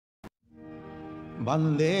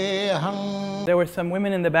Vandeham. There were some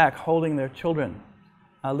women in the back holding their children,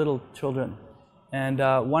 little children, and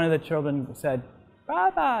one of the children said,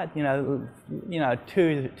 "Prabhupada," you know,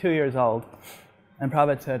 two years old, and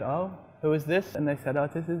Prabhupada said, "Oh, who is this?" And they said, "Oh,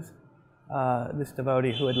 this is this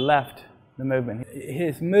devotee who had left the movement."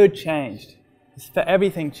 His mood changed,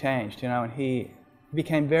 everything changed, you know, and he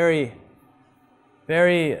became very,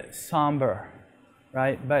 very somber,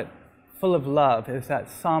 right? But full of love. It was that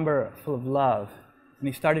somber, full of love. And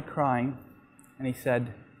he started crying, and he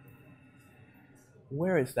said,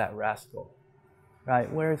 "Where is that rascal?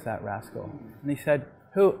 Right? Where is that rascal?" And he said,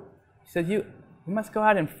 "Who?" He said, "You must go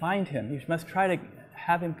out and find him. You must try to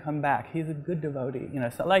have him come back. He's a good devotee." You know,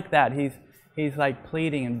 so like that. He's like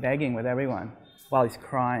pleading and begging with everyone while he's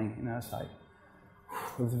crying. You know, it's like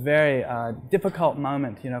it was a very difficult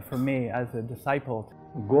moment, you know, for me as a disciple.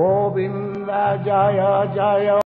 Govinda Jaya Jaya.